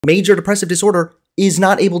Major depressive disorder is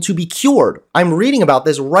not able to be cured. I'm reading about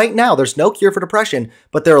this right now. There's no cure for depression,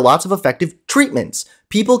 but there are lots of effective treatments.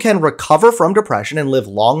 People can recover from depression and live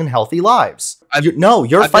long and healthy lives.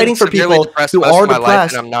 You're fighting for people who are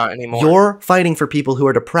depressed. I'm not anymore. You're fighting for people who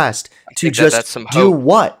are depressed to just do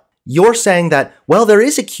what? You're saying that, well, there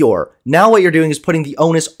is a cure. Now what you're doing is putting the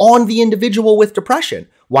onus on the individual with depression.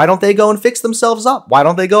 Why don't they go and fix themselves up? Why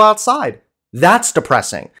don't they go outside? That's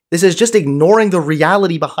depressing. This is just ignoring the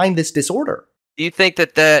reality behind this disorder. Do you think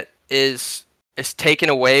that is taking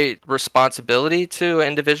away responsibility to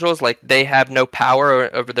individuals? Like they have no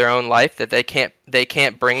power over their own life, that they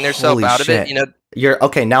can't bring themselves out of it? You know, you're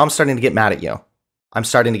okay. Now I'm starting to get mad at you. I'm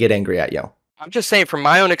starting to get angry at you. I'm just saying from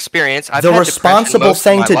my own experience, the responsible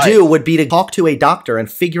thing to do would be to talk to a doctor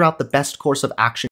and figure out the best course of action.